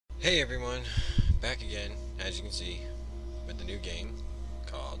Hey everyone, back again, as you can see, with the new game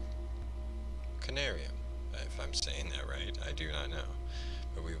called CONARIUM. If I'm saying that right, I do not know.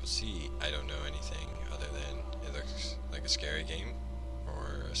 But we will see. I don't know anything other than it looks like a scary game,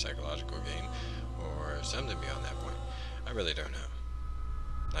 or a psychological game, or something beyond that point. I really don't know.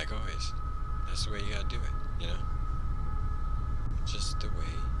 Like always, that's the way you gotta do it, you know? Just the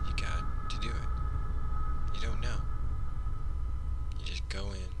way you got to do it. You don't know. You just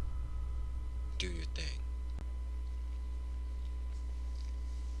go in, do your thing.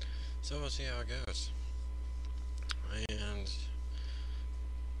 So we'll see how it goes. And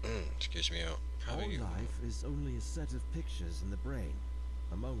excuse me, All life is only a set of pictures in the brain,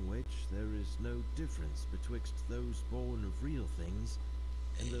 among which there is no difference betwixt those born of real things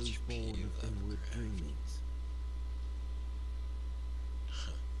and those born of inward dreamings.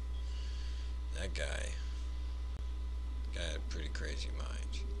 That guy had a pretty crazy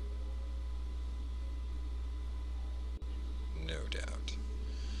mind. No doubt.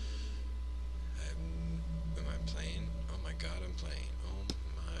 Am I playing? Oh my god, I'm playing. Oh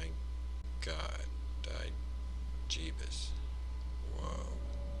my god. Jeebus. Whoa.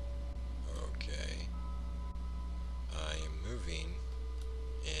 Okay. I am moving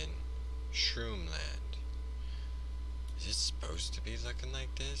in Shroomland. Is it supposed to be looking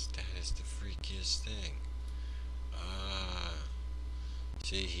like this? That is the freakiest thing.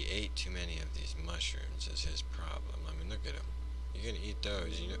 See, he ate too many of these mushrooms is his problem. I mean, look at him. You're gonna eat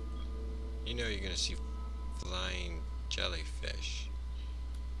those, you know you're gonna see flying jellyfish.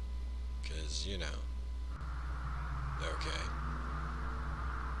 'Cause, you know. Okay.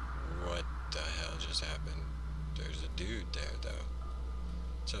 What the hell just happened? There's a dude there, though.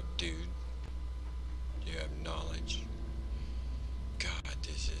 What's up, dude? Do you have knowledge? God,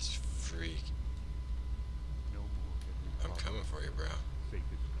 this is freak. I'm coming for you, bro.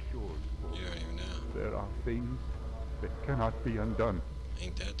 You don't even know. There are things that cannot be undone.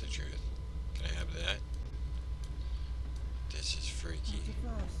 Ain't that the truth? Can I have that? This is freaky. Dr.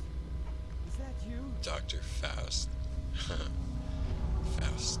 Faust, is that you? Dr. Faust.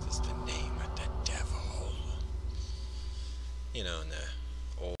 Faust is the name of the devil. You know, in the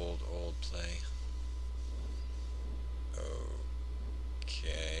old play.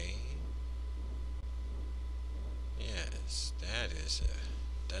 Okay. Yes,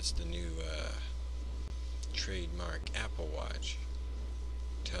 that's the new trademark Apple Watch.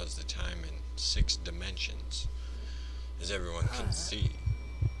 Tells the time in 6 dimensions, as everyone can see.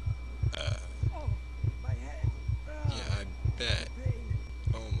 Oh, my head. Yeah, I bet.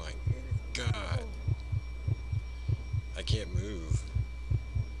 Oh my god. I can't move.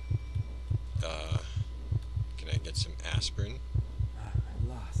 Can I get some aspirin? I'm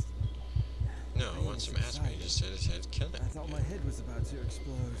lost. No, I want some aspirin. You just said it said kill it. I thought my head was about to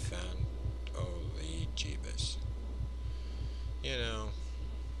explode. Found. Holy Jeebus. You know,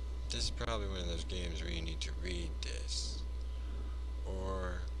 this is probably one of those games where you need to read this.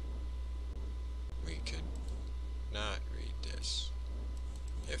 Or we could not read this.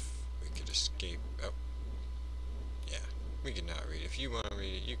 If we could escape. Oh. Yeah, we could not read it. If you want to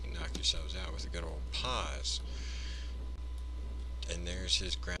read it, you can knock yourselves out with a good old pause. And there's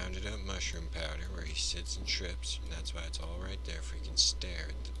his grounded up mushroom powder where he sits and trips, and that's why it's all right there if we can stare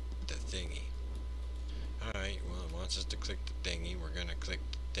at the thingy. Alright, well, it wants us to click the thingy. We're gonna click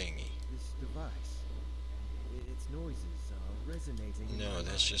the thingy. This device, its noises are resonating in my No, that's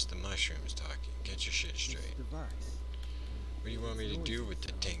mind. just the mushrooms talking. Get your shit straight. This device, What do you want me to do with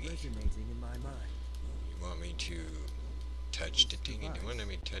the thingy? resonating in my mind. You want me to touch the thingy? You want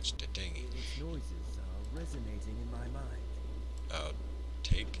me to touch the thingy? Its noises are resonating in my mind. I'll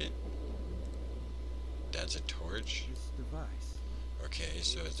take it. That's a torch? This device. Okay,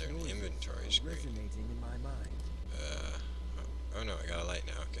 so is there an inventory screen? Resonating in my mind. Oh no, I got a light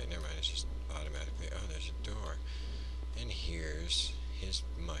now. Okay, never mind, it's just automatically. Oh, there's a door. And here's his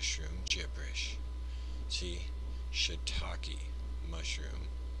mushroom gibberish. See, shiitake mushroom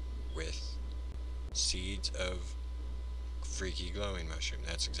with seeds of freaky glowing mushroom.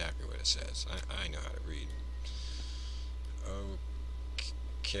 That's exactly what it says. I know how to read.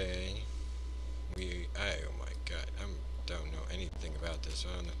 Okay. Oh my god, I don't know anything about this.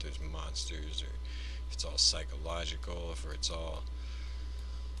 I don't know if there's monsters, or if it's all psychological, if it's all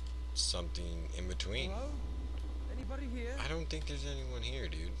something in between. Hello? Anybody here? I don't think there's anyone here,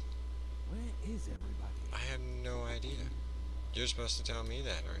 dude. Where is everybody? I have no idea. You're supposed to tell me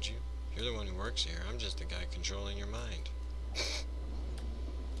that, aren't you? You're the one who works here. I'm just the guy controlling your mind.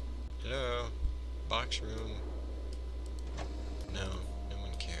 Hello? Box room. No, no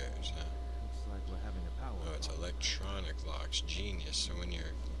one cares, huh? Looks like we're having a power. Oh, it's electronic locks. Genius. So when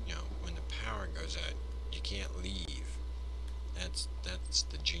you're, goes out. You can't leave. That's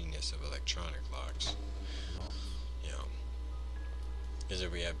the genius of electronic locks. You know. Because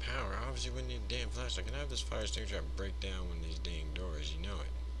if we had power, obviously we wouldn't need a damn flashlight. I can have this fire extinguisher and break down one of these dang doors, you know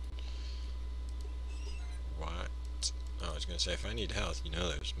it. What? Oh, I was gonna say, if I need health, you know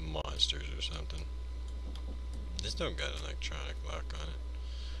there's monsters or something. This don't got an electronic lock on it.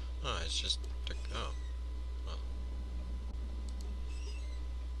 Oh, it's just... oh. Well.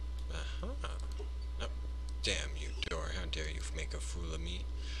 Uh-huh. Oh, damn you, door. How dare you make a fool of me.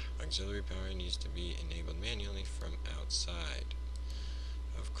 Auxiliary power needs to be enabled manually from outside.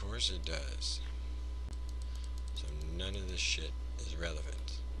 Of course it does. So none of this shit is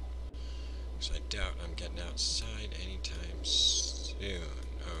relevant. Because I doubt I'm getting outside anytime soon.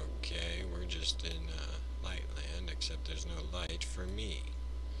 Okay, we're just in light land, except there's no light for me.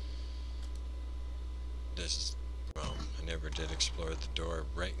 This is, well, I never did explore the door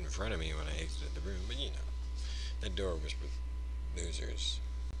right in front of me when I exited the room, but you know, that door was for losers.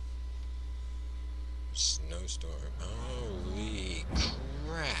 Snowstorm. Holy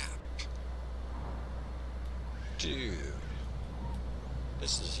crap. Dude.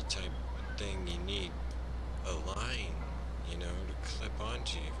 This is the type of thing you need a line, you know, to clip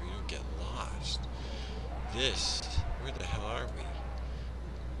onto you if you don't get lost. This, where the hell are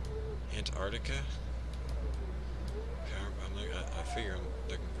we? Antarctica? Power, I figure I'm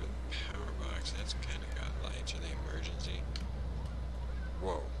looking for the power box. That's kind of got lights. Are they emergency?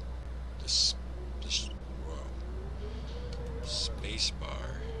 Whoa. Whoa. Space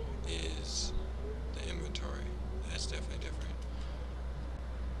bar is the inventory. That's definitely different.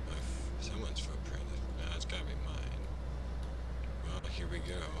 Someone's footprint. No, it's gotta be mine. Well, here we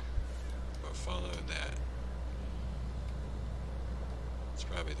go. We'll follow that. It's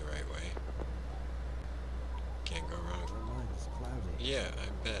probably the right way. Can't go wrong. Yeah,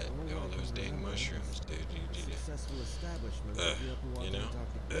 I bet. All those dang mushrooms, dude. You know?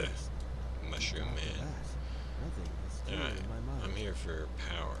 Mushroom man. Alright, I'm here for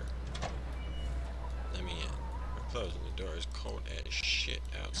power. Let me in. We're closing the door. It's cold as shit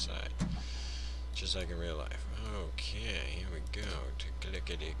outside. Just like in real life. Okay, here we go. To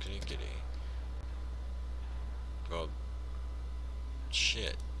clickety clickety. Well,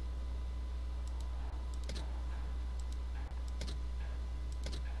 shit.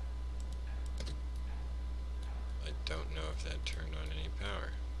 I don't know if that turned on any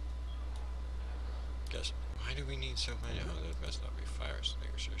power. Guess, why do we need so many? Oh, there must not be fire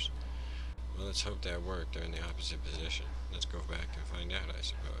extinguishers. Well, let's hope that worked. They're in the opposite position. Let's go back and find out, I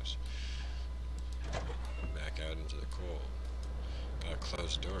suppose. Back out into the cold. Got a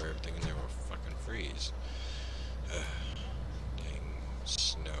closed door. Everything in there will fucking freeze. Dang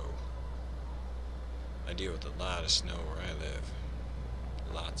snow. I deal with a lot of snow where I live.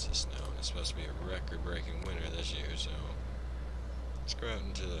 Lots of snow. It's supposed to be a record-breaking winter this year, so let's go out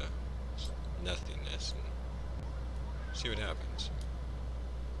into the nothingness and see what happens.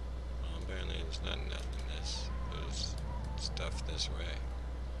 Well, apparently there's not nothingness. There's stuff this way.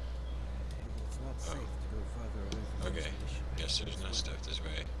 Oh. Okay. Guess there's not stuff this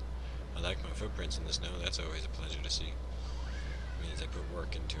way. I like my footprints in the snow. That's always a pleasure to see. It means I put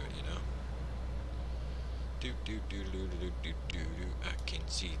work into it, you know? I can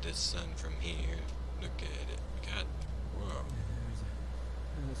see the sun from here. Look at it. God, whoa.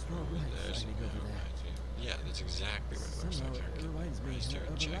 There's yeah, that's exactly what it looks like. It reminds me of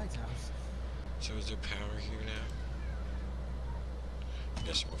the lighthouse. So is there power here now?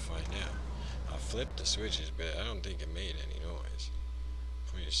 Guess we'll find out. I flipped the switches, but I don't think it made any noise.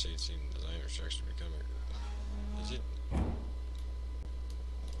 Point of state scene designer structure becoming. Is it?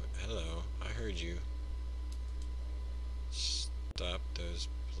 Hello, I heard you. Stop those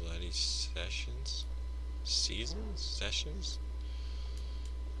bloody sessions? Seasons? Sessions?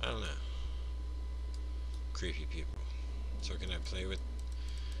 I don't know. Creepy people. So can I play with...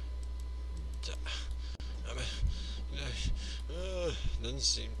 doesn't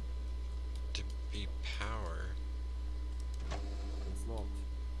seem to be power. It's locked.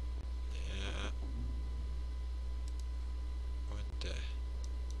 Yeah. What the...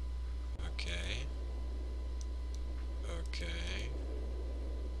 Okay. Okay.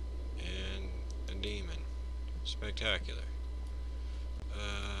 And a demon. Spectacular.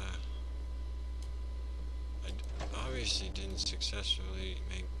 I obviously didn't successfully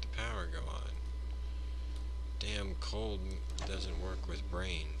make the power go on. Damn cold doesn't work with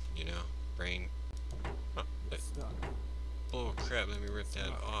brain, you know? Brain. Oh, bull crap, let me rip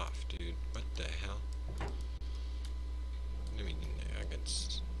that off, dude. What the hell? Let me, I can,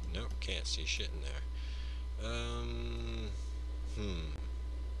 nope, can't see shit in there.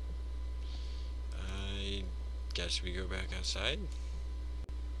 guess we go back outside?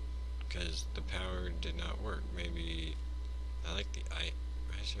 Because the power did not work. Maybe... I like the... Why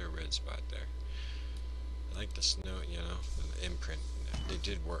is there a red spot there? I like the snow, you know, the imprint. They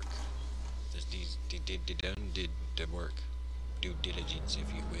did work. They did work. Due diligence,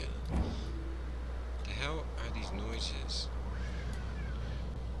 if you will. The hell are these noises?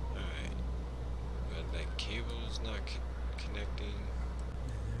 Alright. But that cable's not connecting.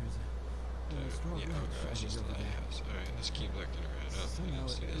 Yeah, oh god, it's just a lighthouse. Alright, let's keep looking around. Oh, I didn't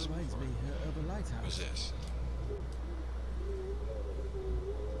see this before. What's this?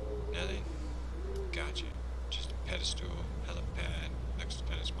 Nothing? Gotcha. Just a pedestal, helipad. Looks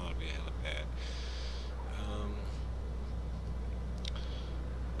kind of small to be a helipad.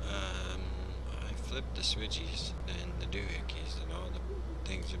 I flipped the switchies and the doohickeys and all the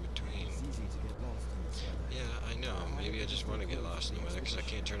things in between. Yeah, I know. Maybe I just want to get lost in the weather because I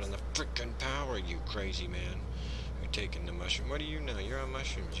can't turn on the frickin' power, you crazy man. You're taking the mushroom. What do you know? You're on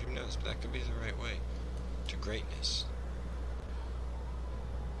mushrooms. You know that could be the right way to greatness.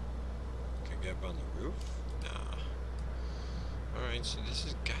 Could get up on the roof? Nah. Alright, so this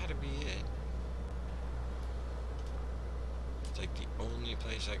has gotta be it. It's like the only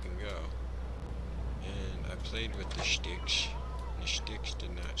place I can go. And I played with the sticks. And the sticks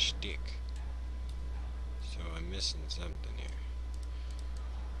did not stick. So I'm missing something here.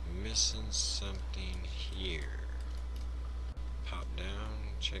 I'm missing something here. Pop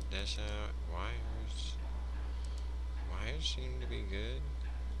down, check this out. Wires. Wires seem to be good.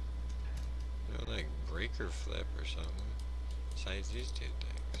 No, like breaker flip or something. Besides these two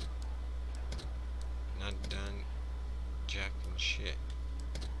things. Not done jacking shit.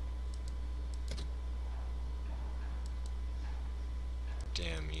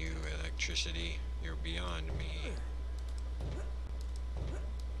 Damn you, electricity. You're beyond me.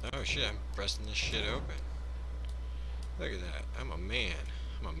 Oh shit, I'm pressing this shit open. Look at that. I'm a man.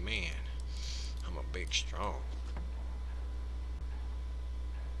 I'm a man. I'm a big strong.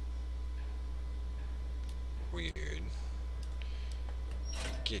 Weird.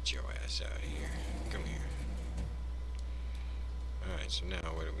 Get your ass out of here. Come here. Alright, so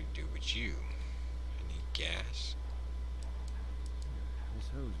now what do we do with you? I need gas. This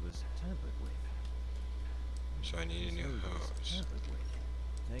hose was tampered with. So I need a new hose.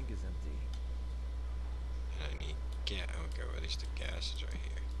 Tank is empty. And I need gas. Okay, well, at least the gas is right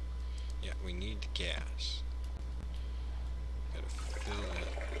here. Yeah, we need the gas. Gotta fill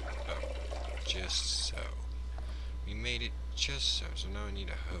that up just so. We made it just so. So now I need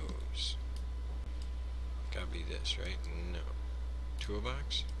a hose. Gotta be this, right? No.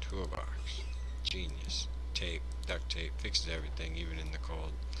 Toolbox? Toolbox. Genius. Tape. Duct tape. Fixes everything, even in the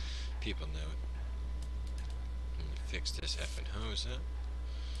cold. People know it. Fix this effing hose up.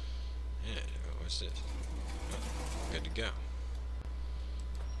 Yeah, what's this? Oh, good to go.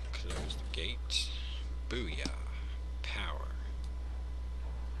 Close the gate. Booyah. Power.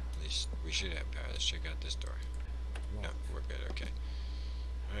 At least we should have power. Let's check out this door. No, we're good, okay.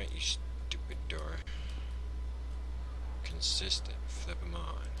 Alright, you stupid door. Consistent. Flip them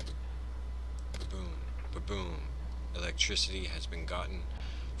on. Ba-boom. Ba-boom. Electricity has been gotten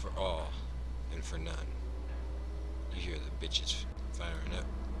for all and for none. You hear the bitches firing up.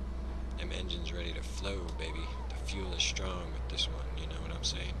 Them engines ready to flow, baby. The fuel is strong with this one, you know what I'm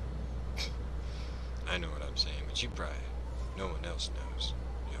saying? I know what I'm saying, but you probably, no one else knows.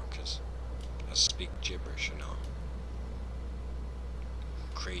 You know, because I speak gibberish and all.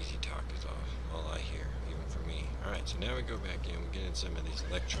 Crazy talk is all I hear, even for me. Alright, so now we go back in, we get in some of these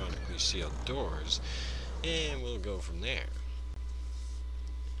electronically sealed doors, and we'll go from there.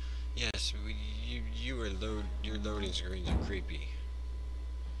 Yes, your loading screens are creepy.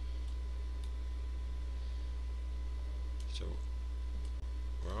 So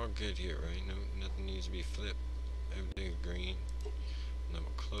we're all good here, right? No, nothing needs to be flipped. Everything's green. And I'm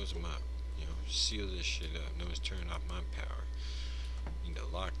gonna close them up. You know, seal this shit up. No one's turning off my power. Need to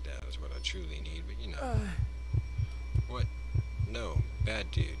lock that is what I truly need. But you know, what? No,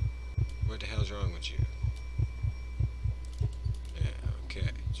 bad dude. What the hell's wrong with you? Okay,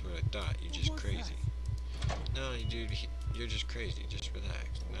 that's what I thought. You're just crazy. No, dude, you're just crazy. Just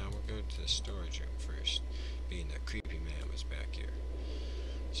relax. Now we'll go to the storage room first. Being that creepy man was back here.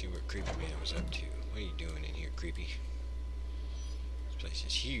 See what creepy man was up to. What are you doing in here, creepy? This place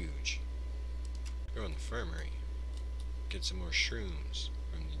is huge. Go in the infirmary. Get some more shrooms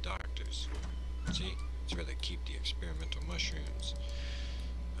from the doctors. See? That's where they keep the experimental mushrooms.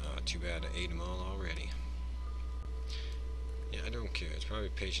 Too bad I ate them all already. Yeah, I don't care. It's probably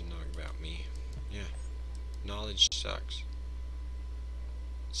a patient log about me. Yeah. Knowledge sucks.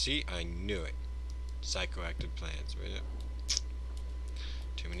 See? I knew it. Psychoactive plants, but yeah.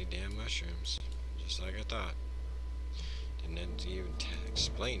 Too many damn mushrooms. Just like I thought. Didn't have to even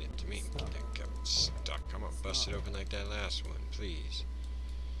explain it to me. They kept stuck. I'm gonna bust it open like that last one, please.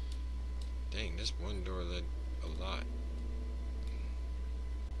 Dang, this one door led a lot.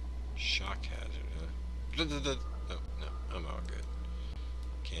 Shock hazard, huh? Oh, no, I'm all good.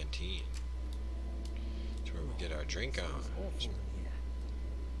 Canteen. It's where we get our drink on.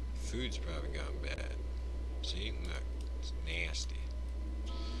 Food's probably gone bad. See? Look, it's nasty.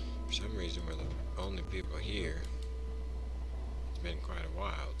 For some reason, we're the only people here. It's been quite a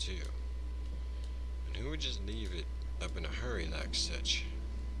while, too. And who would just leave it up in a hurry like such?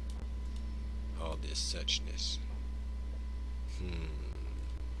 All this suchness.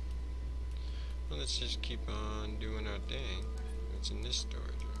 Well, let's just keep on doing our thing. What's in this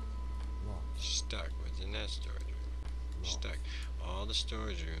storage room? Stuck. What's in that storage room? Stuck. All the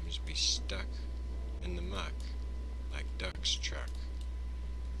storage rooms be stuck in the muck, like Duck's truck.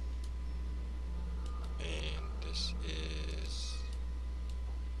 And this is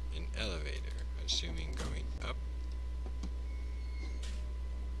an elevator, assuming going up.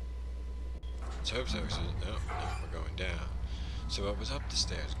 Let's hope so. No, we're going down. So what was up the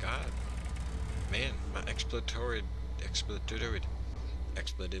stairs? God, man, my expletive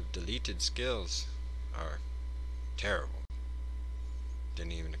deleted skills are terrible.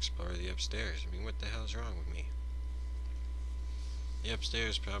 Didn't even explore the upstairs. I mean, what the hell's wrong with me? The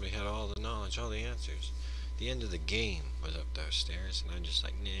upstairs probably had all the knowledge, all the answers. The end of the game was up those stairs, and I'm just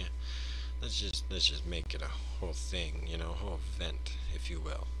like, nah. Let's just make it a whole thing, you know, a whole event, if you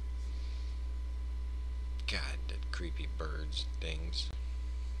will. God, that creepy birds things.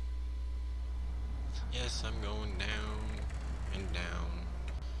 Yes, I'm going down and down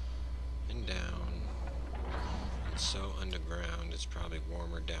and down. It's so underground, it's probably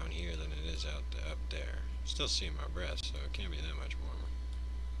warmer down here than it is up there. Still seeing my breath, so it can't be that much warmer.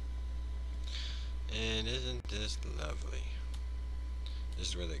 And isn't this lovely? This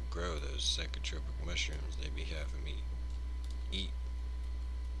is where they grow those psychotropic mushrooms they be having me eat.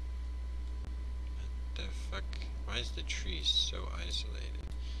 What the fuck? Why is the tree so isolated?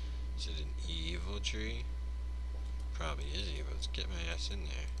 Is it an evil tree? Probably is evil. Let's get my ass in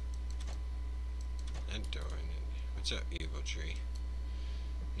there. That door. What's up, evil tree?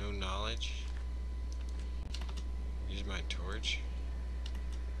 No knowledge? Use my torch?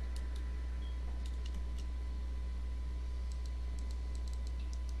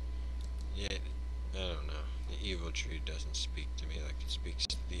 Yeah, I don't know. The evil tree doesn't speak to me like it speaks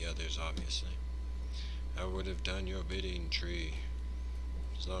to the others, obviously. I would have done your bidding, tree.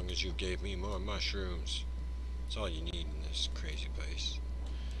 As long as you gave me more mushrooms. That's all you need in this crazy place.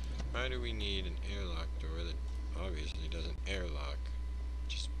 Why do we need an airlock door that obviously doesn't airlock?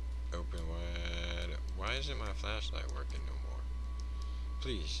 Just open wide. Why isn't my flashlight working no more?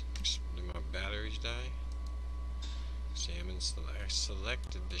 Please, did my batteries die? Examine select. I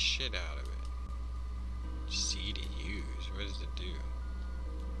selected the shit out of it. C to use. What does it do?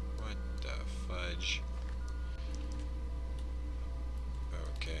 What the fudge?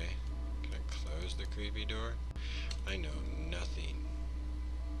 Okay. Can I close the creepy door? I know nothing.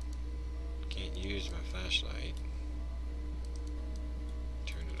 Can't use my flashlight.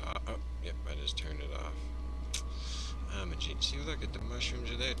 Turn it off. Oh, yep, I just turned it off. I'm a genius. See, look at the mushrooms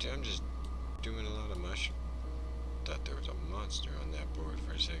are there too. I'm just doing a lot of mushrooms. Thought there was a monster on that board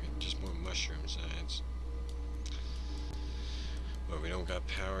for a second. Just more mushroom science. But we don't got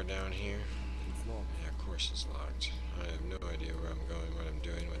power down here. Yeah, of course it's locked. I have no idea where I'm going, what I'm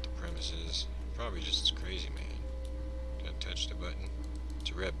doing, what the premise is. Probably just this crazy man. Can I touch the button? It's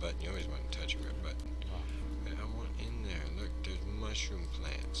a red button. You always want to touch a red button. But I want in there. Look, there's mushroom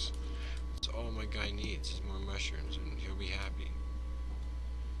plants. That's all my guy needs is more mushrooms, and he'll be happy.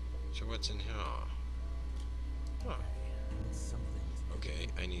 So what's in here? Huh. Okay,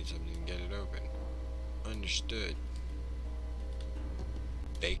 I need something to get it open. Understood.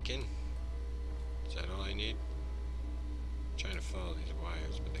 Bacon? Is that all I need? I'm trying to follow these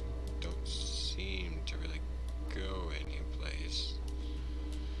wires, but they don't seem to really go anyplace.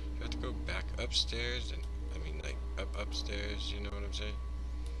 Do I have to go back upstairs? And I mean, like, upstairs, you know what I'm saying?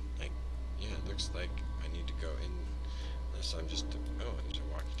 Like, yeah, it looks like I need to go in, unless I'm just, oh, there's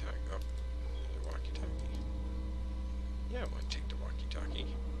a walkie-talkie. Oh, there's a walkie-talkie. Yeah, I want to take the walkie-talkie.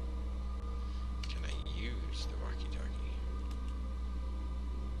 Can I use the walkie-talkie?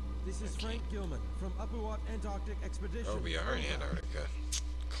 This is Frank Gilman from Upperwatt Antarctic Expedition. Oh, we are in Antarctica.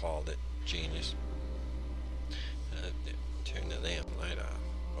 Called it. Genius. Turn the lamp light off.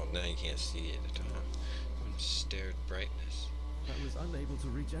 Well, now you can't see it at all. Stared brightness. I was unable to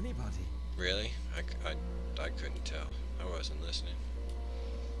reach anybody. Really? I couldn't tell. I wasn't listening.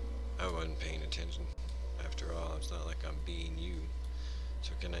 I wasn't paying attention. After all, it's not like I'm being you.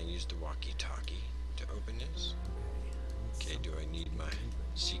 So can I use the walkie-talkie to open this? Okay, do I need my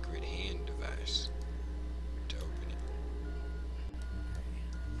secret hand device to open it?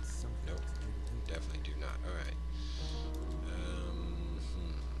 Nope, definitely do not. Alright.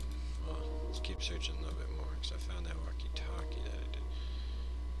 Well, let's keep searching a little bit more, because I found that walkie-talkie that I did.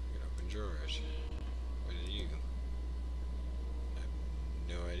 We can open drawers. What are you? I have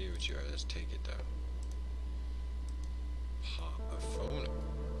no idea what you are. Let's take it, though. Pop a phone.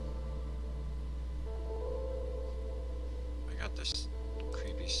 I got this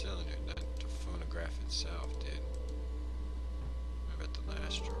creepy cylinder, not the phonograph itself, dude. What about the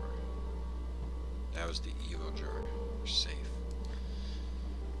last drawer? That was the evil drawer. We're safe.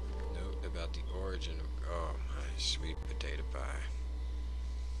 Note about the origin of... Oh, my sweet potato pie.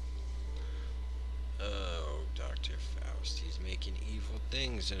 Oh, Dr. Faust. He's making evil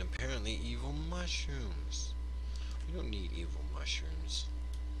things and apparently evil mushrooms. We don't need evil mushrooms.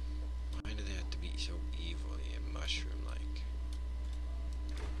 Why do they have to be so evilly and mushroom-like?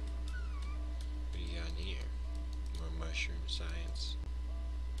 What do you got in here? More mushroom science?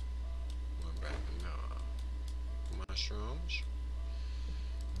 More mushrooms?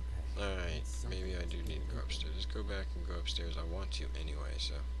 Alright, maybe I do need to go upstairs. Let's go back and go upstairs. I want to anyway,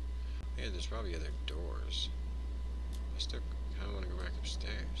 so... Yeah, there's probably other doors. I still kind of want to go back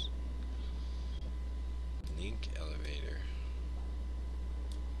upstairs. Link elevator.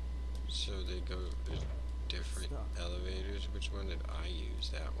 So they go... There's different elevators. Which one did I use?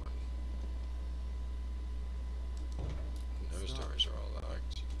 That one. Those doors are all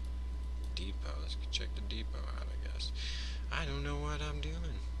locked. Depot. Let's check the depot out, I guess. I don't know what I'm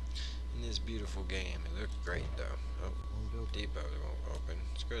doing in this beautiful game. It looked great, though. Oh, depot won't open.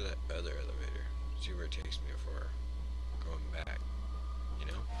 Let's go to that other elevator. See where it takes me before going back. You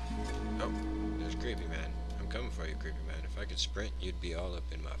know? Oh, there's Creepy Man. I'm coming for you, Creepy Man. If I could sprint, you'd be all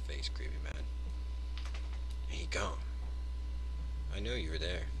up in my face, Creepy Man. And he gone. I know you were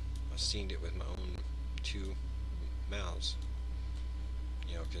there. I seen it with my own two mouths.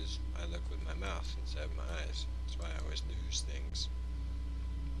 You know, because I look with my mouth instead of my eyes. That's why I always lose things.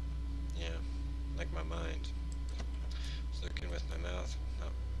 Yeah, like my mind. I was looking with my mouth.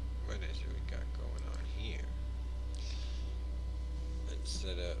 Oh, what is it we got going on here? Let's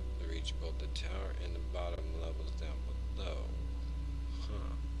set up the reach both the tower and the bottom levels down below.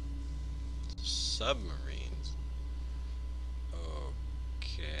 Huh. Submarines.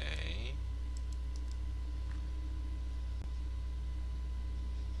 Okay.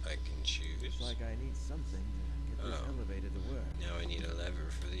 I can choose. Looks like I need something to get this elevator to work. Now I need a lever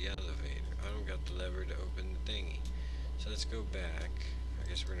for the elevator. I don't got the lever to open the thingy. So let's go back. I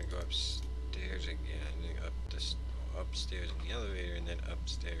guess we're gonna go upstairs again. Upstairs in the elevator and then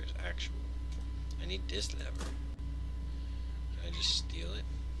upstairs actual. I need this lever. Can I just steal it?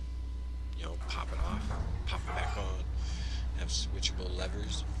 You know, pop it off, pop it back on. Have switchable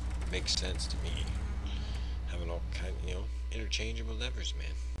levers. Makes sense to me. Having all kind, you know, interchangeable levers,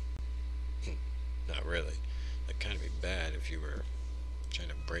 man. Not really. That'd kind of be bad if you were trying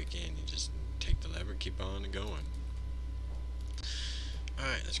to break in. You just take the lever, keep on and going.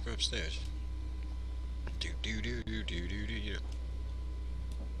 Alright, let's go upstairs.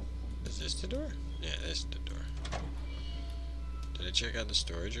 Is this the door? Yeah, this is the door. Did I check out the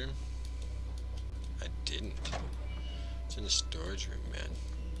storage room? I didn't. It's in the storage room, man.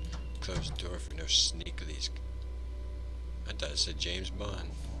 Closed door for no sneakilies. I thought it said James Bond.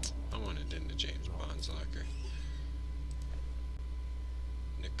 I wanted in the James Bond's locker.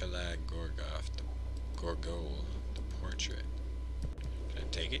 Nikolai Gorgol, the portrait. Can I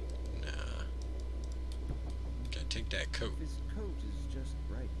take it? Nah. Can I take that coat? His coat is just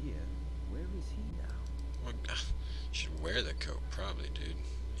right here. Where is he now? Well, should wear the coat, probably, dude.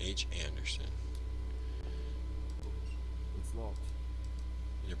 H. Anderson. It's locked.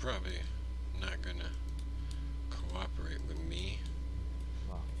 You're probably not gonna cooperate with me.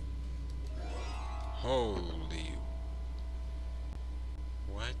 Locked. Holy...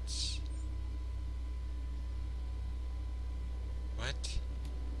 What? What?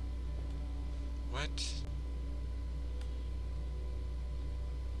 What?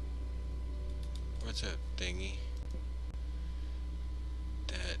 What's a thingy?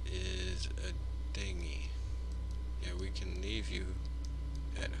 That is a thingy. Yeah, we can leave you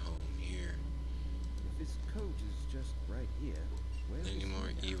at home here. If his coat is just right here, where Any is more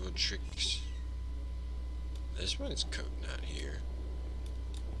he now? evil tricks? This one's coat not here.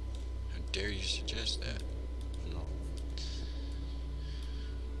 How dare you suggest that?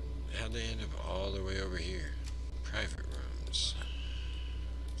 How'd they end up all the way over here? Private rooms.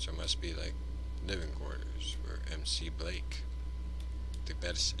 So it must be like living quarters for MC Blake, the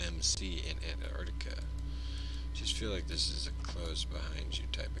best MC in Antarctica. Just feel like this is a close behind you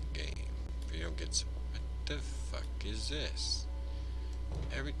type of game. If you don't get some, what the fuck is this?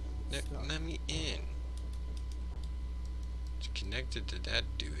 Let me in. It's connected to that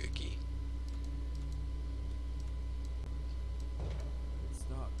doohickey. It's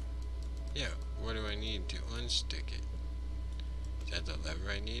stuck. Yeah, what do I need to unstick it? Is that the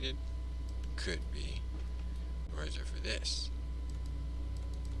lever I needed? Could be. Or is it for this?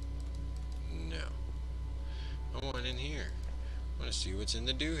 No. I want in here. I want to see what's in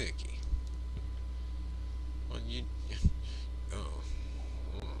the doohickey. Well, you... Oh.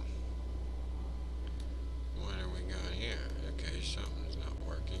 What are we going here? Okay, something's not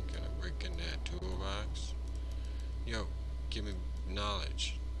working. Can I break in that toolbox? Yo, give me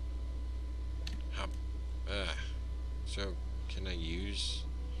knowledge. How... So, can I use...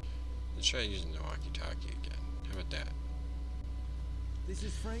 Let's try using the walkie-talkie again. How about that? This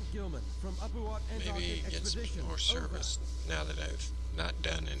is Frank Gilman from Upperwatt Antarctic Maybe get some Expedition. more service now that I've not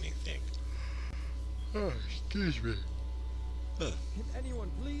done anything. Oh, excuse me. Huh. Can anyone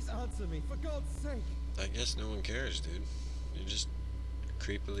please answer me, for God's sake? I guess no one cares, dude. You're just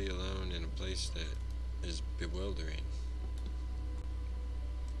creepily alone in a place that is bewildering.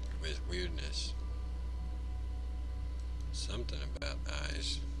 With weirdness. Something about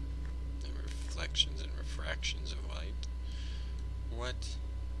eyes. And reflections and refractions of light. What?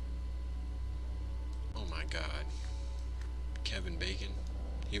 Oh my god. Kevin Bacon?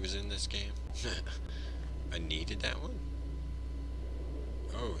 He was in this game? I needed that one?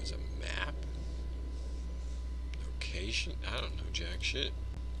 Oh, it's a map? Location? I don't know jack shit.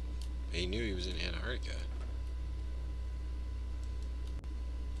 He knew he was in Antarctica.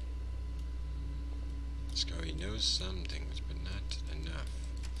 So he knows some things, but not enough.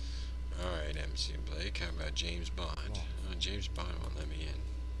 Alright, MC Blake, how about James Bond? Oh, James Bond won't let me in.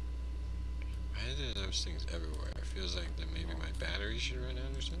 Why are there those things everywhere? It feels like that maybe my battery should run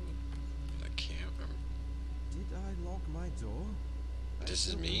out or something. I can't remember. Did I lock my door? This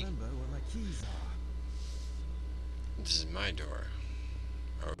is I don't me? remember where my keys are. This is my door.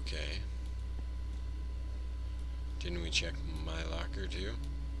 Okay. Didn't we check my locker too?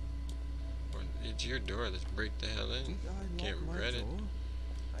 Well, it's your door. Let's break the hell in. Did I lock Can't my regret it. door?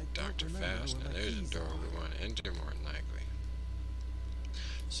 I don't Dr. remember Faust. where Now my there's a keys door are. we want to enter more than likely.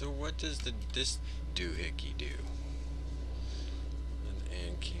 So what does this doohickey do?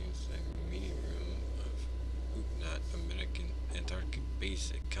 An meeting room of Not American Antarctic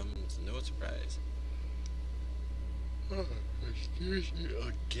base. It comes no surprise. Oh, excuse me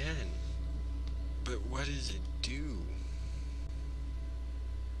again. But what does it do?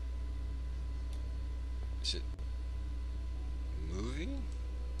 Is it moving?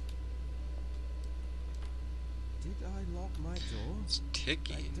 Did I lock my door? It's I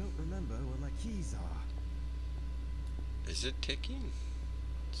ticking. don't remember where my keys are. Is it ticking?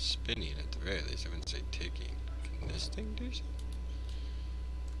 It's spinning at the very least. I wouldn't say ticking. Can this thing do something?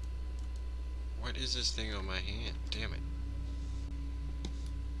 What is this thing on my hand? Damn it.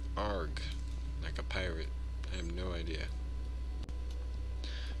 Arg. Like a pirate. I have no idea.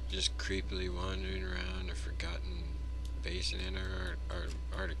 Just creepily wandering around a forgotten base in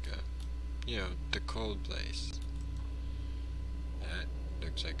Antarctica. You know, the cold place. That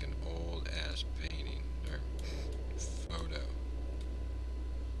looks like an old ass painting or photo.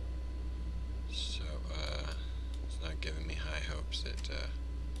 So, it's not giving me high hopes that,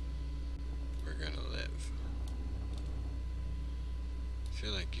 we're gonna live. I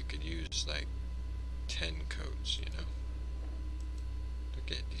feel like you could use, like, 10 coats, you know?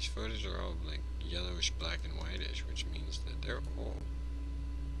 Look at, these photos are all, like, yellowish, black, and whitish, which means that they're old.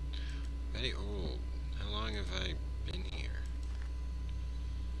 Very old. How long have I been here?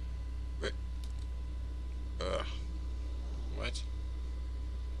 What? What?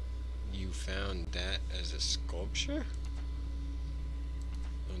 You found that as a sculpture?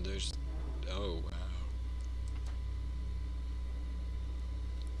 Oh, there's... Oh, wow.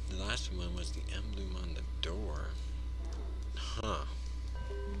 The last one was the emblem on the door. Huh.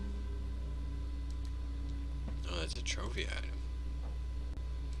 Oh, that's a trophy item.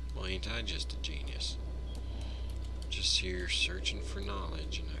 Well, ain't I just a genius? Just here searching for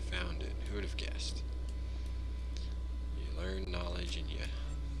knowledge and I found it. Who would have guessed? You learn knowledge and you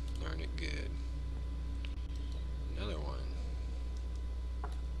learn it good. Another one.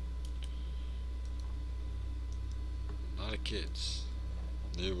 A lot of kids.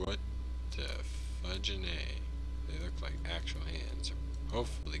 They're what the fudge and A. They look like actual hands.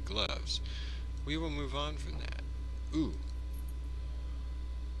 hopefully gloves. We will move on from that. Ooh.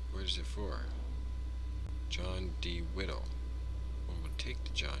 What is it for? John D. Whittle. Well, we'll take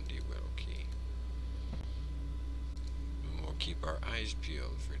the John D. Whittle key. And we'll keep our eyes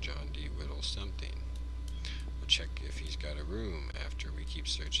peeled for John D. Whittle something. We'll check if he's got a room after we keep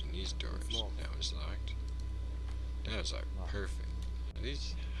searching these doors. That was locked. That was locked. Perfect. Are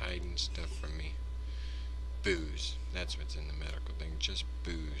these hiding stuff from me? Booze. That's what's in the medical thing. Just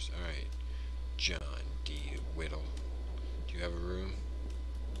booze. Alright. John D. Whittle. Do you have a room?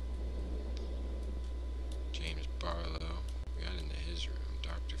 James Barlow. We got into his room.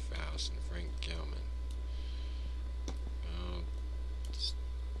 Dr. Faust and Frank Gilman. Well,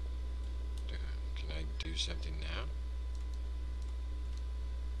 can I do something now?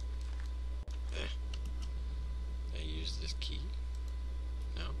 I use this key?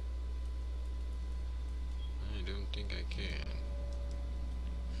 No? I don't think I can.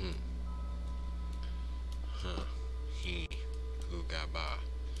 Huh. He. Who got by?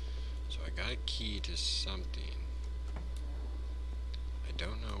 So I got a key to something. I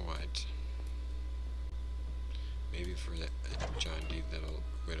don't know what. Maybe for the John D.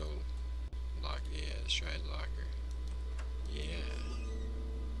 Whittle lock. Yeah, let's try the locker. Yeah.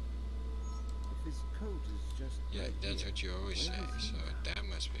 If his coat is just Yeah, right that's here, what you always say, where is he? so that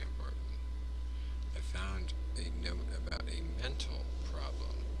must be important. I found a note about a mental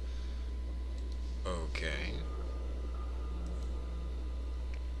problem. Okay.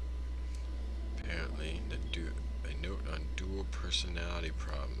 Apparently, a note on dual personality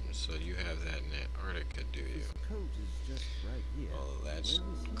problems. So you have that in Antarctica, do you? His coat is just right here. Well, that's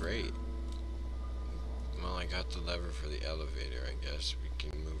Where is he? great. Well, I got the lever for the elevator. I guess we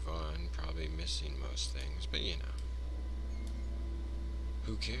can move on. Probably missing most things, but you know.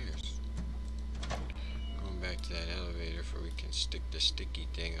 Who cares? Going back to that elevator for we can stick the sticky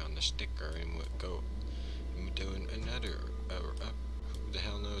thing on the sticker and we'll go. And we're doing another up. Who the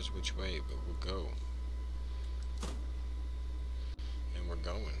hell knows which way, but we'll go. And we're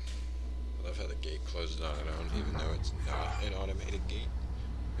going. I love how the gate closes on its own, even though it's not an automated gate.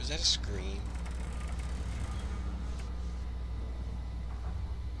 Was that a scream?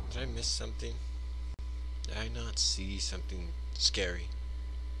 Did I miss something? Did I not see something scary?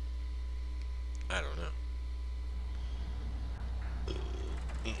 I don't know.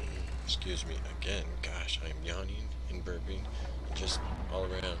 Excuse me again. Gosh, I'm yawning and burping. And just all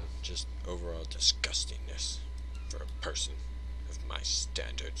around, just overall disgustingness for a person of my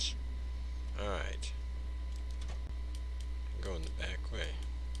standards. Alright. I'm going the back way.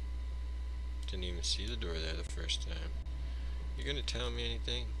 Didn't even see the door there the first time. You gonna tell me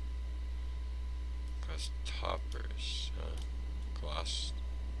anything? Toppers, Gloss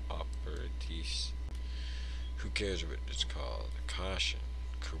operatis. Who cares what it's called? Caution.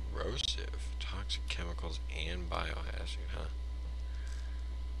 Corrosive. Toxic chemicals and biohazard, huh?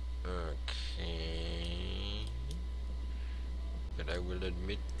 Okay. But I will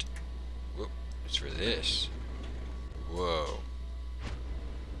admit. Whoop. It's for this. Whoa.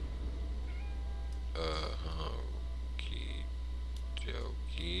 Okie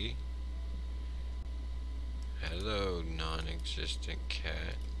dokie. Hello, non-existent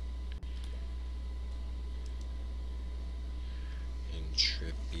cat. And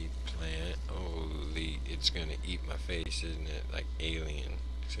trippy plant. Holy, it's gonna eat my face, isn't it? Like Alien,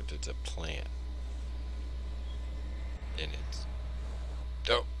 except it's a plant. And it's...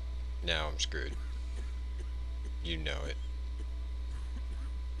 Oh! Now I'm screwed. You know it.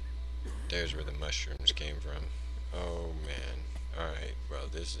 There's where the mushrooms came from. Oh, man. Alright, well,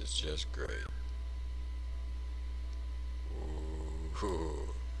 this is just great. Ooh.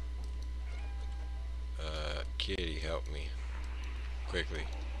 Kitty, help me. Quickly.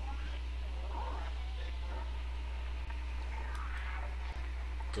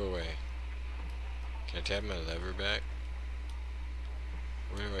 Go away. Can I tap my lever back?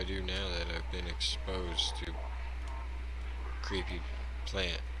 What do I do now that I've been exposed to creepy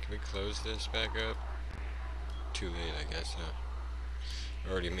plant? Can we close this back up? Too late, I guess, huh?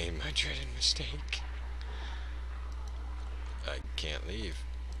 I already made my dreaded mistake. I can't leave.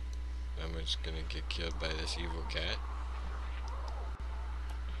 I'm just gonna get killed by this evil cat.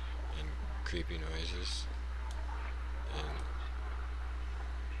 And creepy noises. And...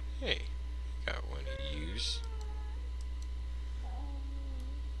 Hey, got one to use.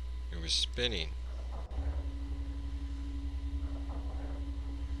 It was spinning.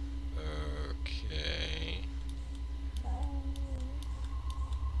 Okay.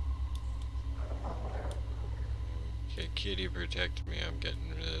 Okay, kitty, protect me. I'm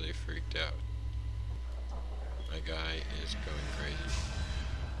getting really freaked out. My guy is going crazy.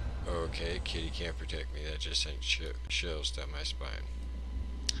 Okay, kitty can't protect me. That just sent chills down my spine.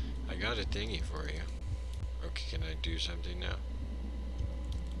 I got a thingy for you. Okay, can I do something now?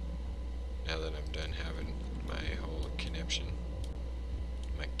 Now that I'm done having my whole conniption.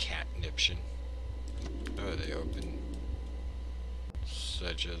 My catniption. Oh, they opened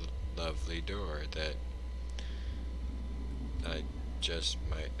such a lovely door that I just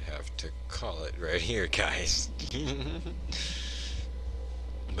might have to call it right here, guys.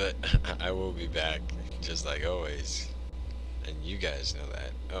 But I will be back, just like always. And you guys know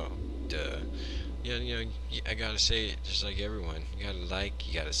that. Oh, duh. Yeah, you know, I gotta say it just like everyone. You gotta like,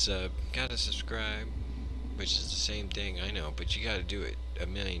 you gotta sub, you gotta subscribe. Which is the same thing, I know, but you gotta do it a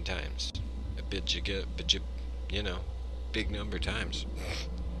million times. A bit you know, big number times.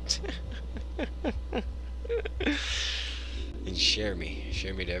 And share me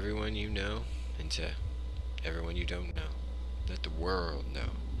to everyone you know, and to everyone you don't know. Let the world know.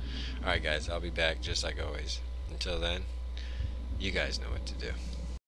 Alright guys, I'll be back just like always. Until then, you guys know what to do.